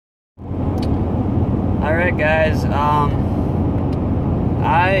Alright guys, I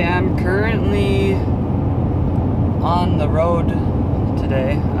am currently on the road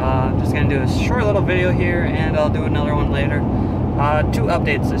today. Just gonna do a short little video here and I'll do another one later. 2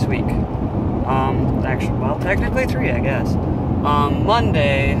 updates this week. Actually, well, technically 3, I guess.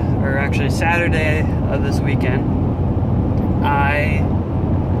 Monday, or actually Saturday of this weekend, I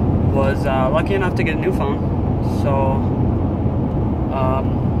was lucky enough to get a new phone. So,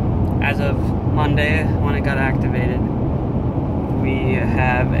 as of Monday, when it got activated, we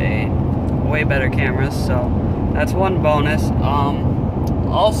have a way better camera, so that's one bonus.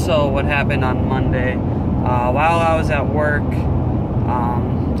 Also, what happened on Monday, while I was at work,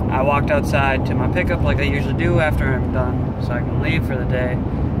 I walked outside to my pickup like I usually do after I'm done, so I can leave for the day,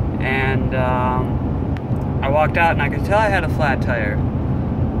 and I walked out and I could tell I had a flat tire.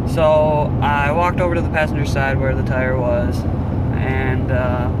 So I walked over to the passenger side where the tire was, and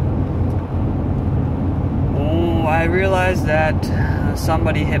I realized that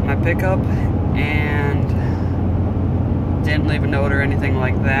somebody hit my pickup and didn't leave a note or anything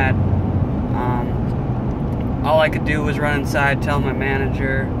like that. All I could do was run inside, tell my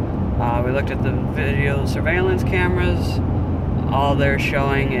manager. We looked at the video surveillance cameras. All they're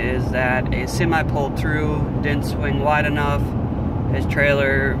showing is that a semi pulled through, didn't swing wide enough. His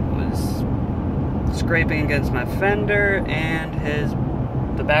trailer was scraping against my fender, and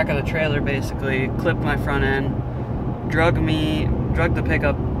the back of the trailer basically clipped my front end, drug the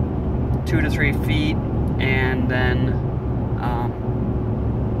pickup 2 to 3 feet, and then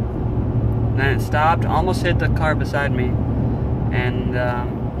it stopped, almost hit the car beside me, and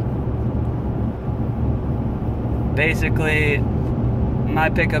basically my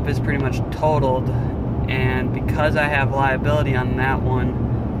pickup is pretty much totaled, and because I have liability on that one,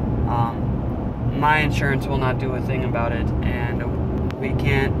 my insurance will not do a thing about it, and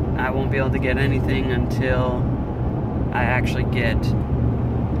I won't be able to get anything until I actually get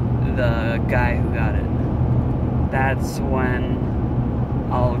the guy who got it. That's when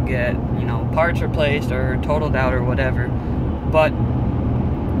I'll get, parts replaced or totaled out or whatever. But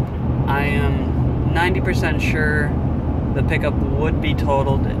I am 90% sure the pickup would be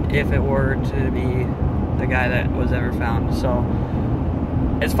totaled if it were to be the guy that was ever found. So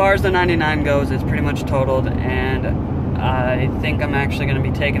as far as the 99 goes, it's pretty much totaled, and I think I'm actually going to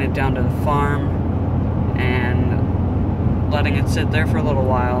be taking it down to the farm and letting it sit there for a little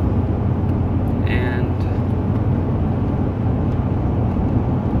while and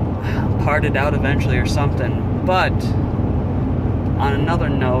part it out eventually or something. But on another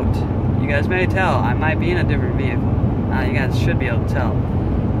note, you guys may tell I might be in a different vehicle. You guys should be able to tell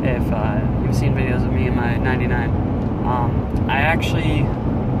if you've seen videos of me in my 99. I actually,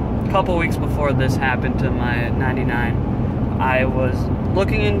 a couple weeks before this happened to my 99, I was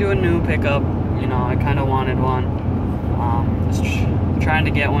looking into a new pickup. I kind of wanted one. Was trying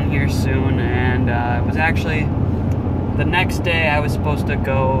to get one here soon, and it was actually the next day I was supposed to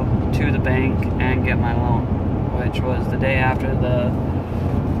go to the bank and get my loan, which was the day after the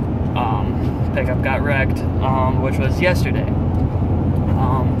pickup got wrecked, which was yesterday.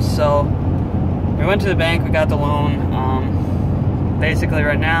 So we went to the bank, we got the loan. Basically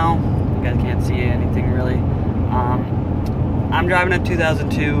right now, you guys can't see anything really. I'm driving a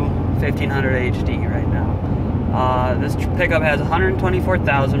 2002 1500 HD right now. This pickup has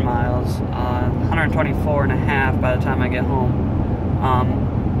 124,000 miles, 124 and a half by the time I get home.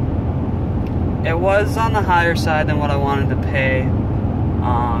 It was on the higher side than what I wanted to pay,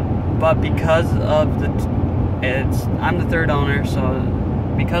 but because of I'm the 3rd owner, so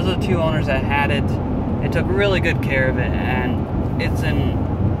because of the 2 owners that had it took really good care of it, and it's in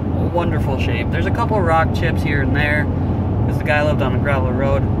wonderful shape. There's a couple rock chips here and there, because the guy lived on a gravel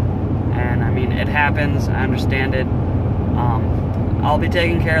road, and I mean, it happens, I understand it. I'll be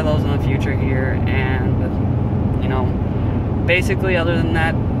taking care of those in the future here, and basically other than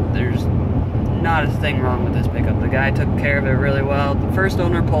that, there's not a thing wrong with this pickup. The guy took care of it really well. The first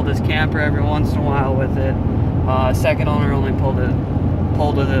owner pulled his camper every once in a while with it. Second owner only pulled it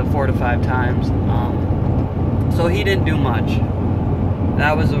 4 to 5 times. So he didn't do much.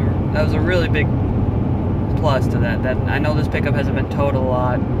 That was a really big plus to that. I know this pickup hasn't been towed a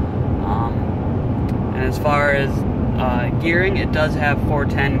lot. And as far as gearing, it does have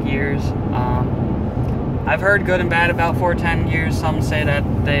 410 gears. I've heard good and bad about 410 gears. Some say that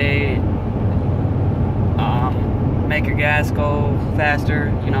they make your gas go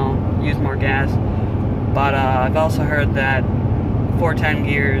faster, use more gas. But I've also heard that 410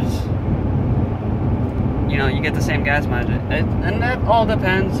 gears, you get the same gas mileage. And that all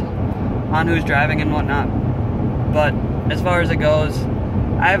depends on who's driving and whatnot. But as far as it goes,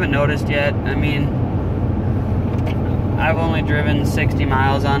 I haven't noticed yet. I mean, I've only driven 60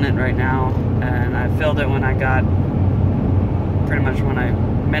 miles on it right now, and I filled it when I got, pretty much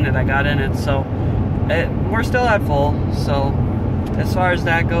minute I got in it, so we're still at full. So as far as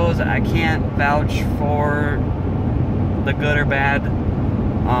that goes, I can't vouch for the good or bad.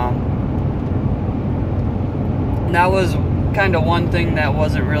 That was kind of one thing that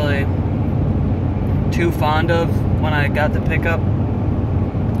wasn't really too fond of when I got the pickup,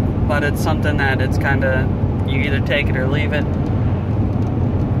 but it's something that it's kind of, you either take it or leave it.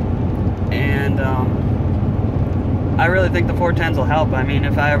 And I really think the 410s will help. I mean,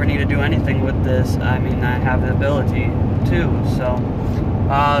 if I ever need to do anything with this, I mean, I have the ability to. So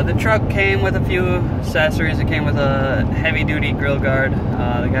the truck came with a few accessories. It came with a heavy-duty grill guard.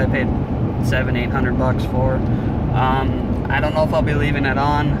 The guy paid $700-800 for. I don't know if I'll be leaving it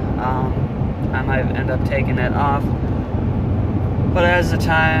on. I might end up taking it off. But as the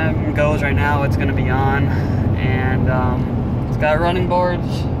time goes right now, it's going to be on. And it's got running boards,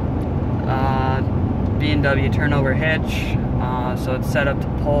 B&W turnover hitch, so it's set up to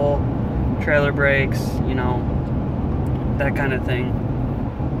pull, trailer brakes, you know, that kind of thing.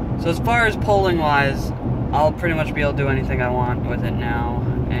 So as far as pulling wise, I'll pretty much be able to do anything I want with it now.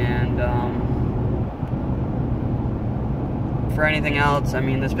 And for anything else, I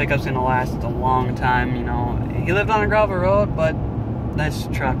mean, this pickup's gonna last a long time. You know, he lived on a gravel road, but this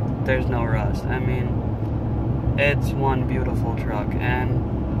truck, there's no rust. I mean, it's one beautiful truck. And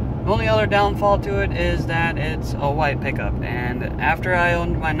the only other downfall to it is that it's a white pickup. And after I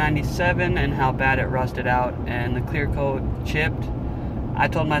owned my 97 and how bad it rusted out and the clear coat chipped, I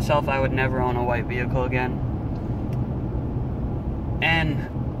told myself I would never own a white vehicle again. And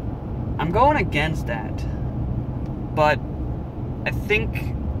I'm going against that. But I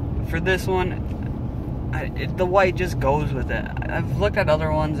think for this one, the white just goes with it. I've looked at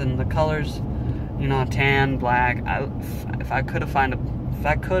other ones and the colors, you know, tan, black. If I could have found a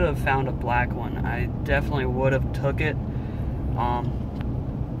black one, I definitely would have took it.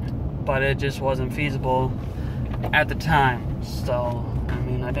 But it just wasn't feasible at the time. So I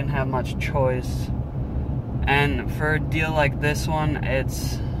mean, I didn't have much choice. And for a deal like this one,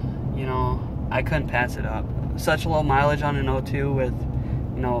 it's, you know, I couldn't pass it up. Such low mileage on an 02 with,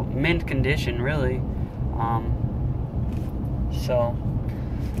 you know, mint condition, really. So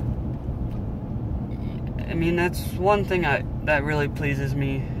I mean, that's one thing that really pleases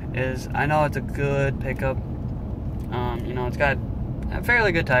me, is I know it's a good pickup. You know, it's got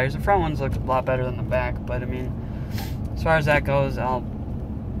fairly good tires. The front ones look a lot better than the back, but I mean, as far as that goes,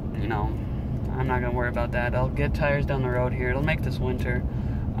 you know, I'm not gonna worry about that. I'll get tires down the road here. It'll make this winter.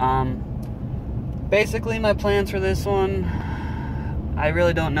 Basically, my plans for this one, I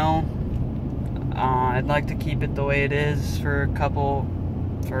really don't know. I'd like to keep it the way it is for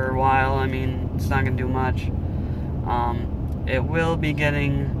a while. I mean, it's not gonna do much. It will be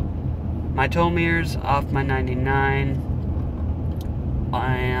getting my tow mirrors off my 99,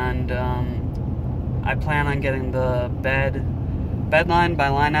 and I plan on getting the bedline by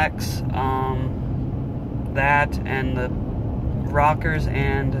Line-X, that, and the rockers,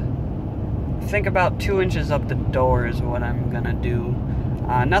 and I think about 2 inches up the door is what I'm gonna do.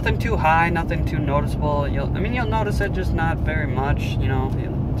 Nothing too high, nothing too noticeable. You'll notice it, just not very much. You know,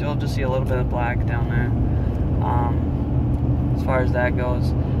 you'll just see a little bit of black down there. As far as that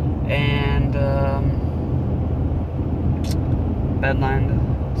goes, and bedline,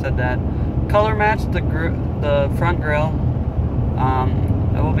 said that. Color match the front grille.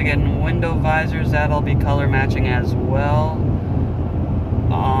 I will be getting window visors that'll be color matching as well.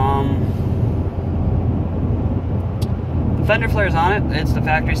 The fender flares on it, it's the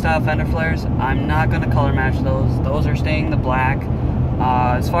factory style fender flares. I'm not going to color match those. Those are staying the black.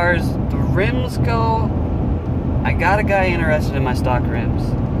 As far as the rims go, I got a guy interested in my stock rims.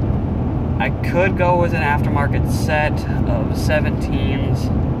 I could go with an aftermarket set of 17s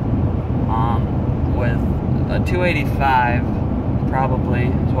with a 285, probably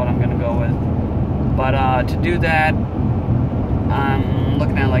is what I'm going to go with. But to do that, I'm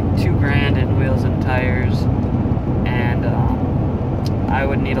looking at like $2,000 in wheels and tires, and I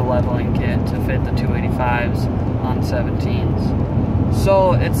would need a leveling kit to fit the 285s on 17s.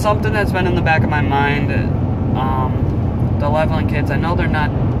 So it's something that's been in the back of my mind. The leveling kits, I know they're not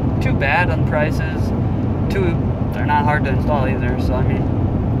too bad on prices. They're not hard to install either. So I mean,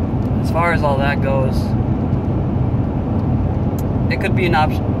 as far as all that goes, it could be an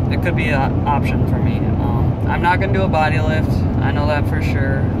option. It could be an option for me. I'm not gonna do a body lift. I know that for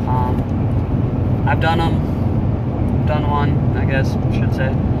sure. I've done them. Done one, I guess I should say,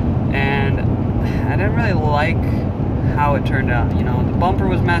 and I didn't really like how it turned out. You know, the bumper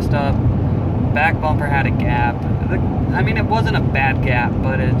was messed up. back bumper had a gap. I mean, it wasn't a bad gap,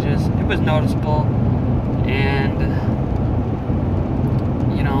 but it was noticeable. And,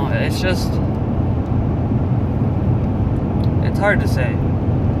 you know, it's hard to say.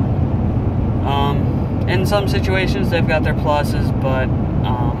 In some situations, they've got their pluses, but,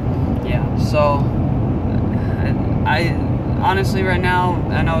 yeah. So, I honestly, right now,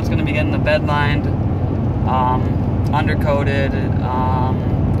 I know it's going to be getting the bed lined, undercoated,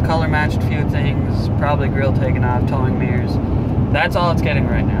 color matched a few things, probably grill taken off, towing mirrors. That's all it's getting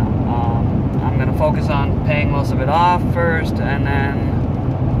right now. I'm going to focus on paying most of it off first, and then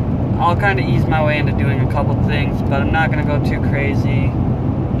I'll kind of ease my way into doing a couple things, but I'm not going to go too crazy.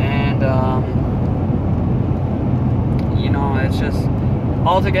 And, you know, it's just,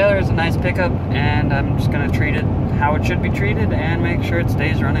 altogether, it's a nice pickup, and I'm just going to treat it how it should be treated and make sure it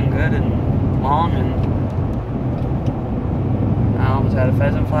stays running good and long. And I almost had a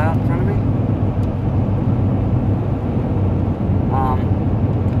pheasant fly out in front of me.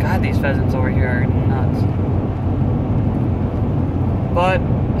 God, these pheasants over here are nuts. But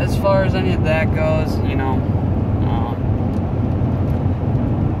as far as any of that goes, you know,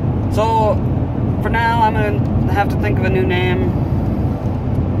 so for now, I'm gonna have to think of a new name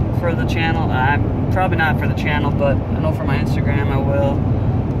for the channel. I'm probably not for the channel, but I know for my Instagram I will.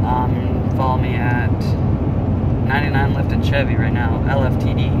 Follow me at 99 Lifted Chevy right now,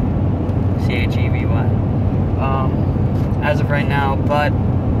 LFTD CHEVY. As of right now, but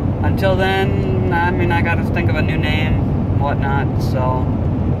until then, I mean, I gotta think of a new name, whatnot. So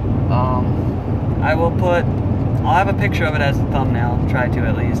I'll have a picture of it as a thumbnail, try to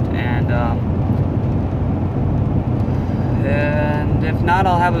at least, and if not,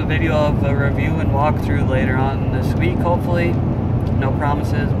 I'll have a video of a review and walkthrough later on this week, hopefully. No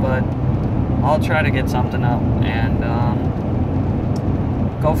promises, but I'll try to get something up and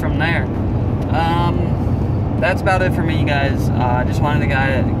go from there. That's about it for me, guys. I just wanted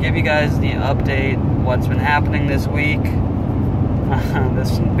to give you guys the update, what's been happening this week.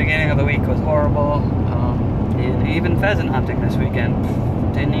 This beginning of the week was horrible. Even pheasant hunting this weekend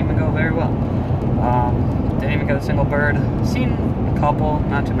didn't even go very well. Didn't even get a single bird. Seen a couple,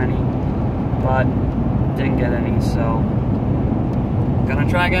 not too many, but didn't get any. So gonna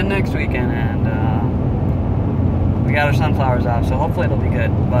try again next weekend, and we got our sunflowers off, so hopefully it'll be good.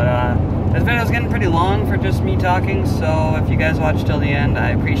 But this video's getting pretty long for just me talking, so if you guys watch till the end, I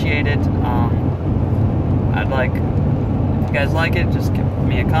appreciate it. If you guys like it, just give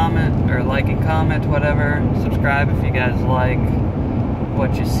me a comment, or like and comment, whatever. Subscribe if you guys like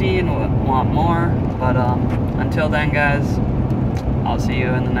what you see and want more. But until then, guys, I'll see you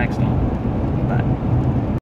in the next one.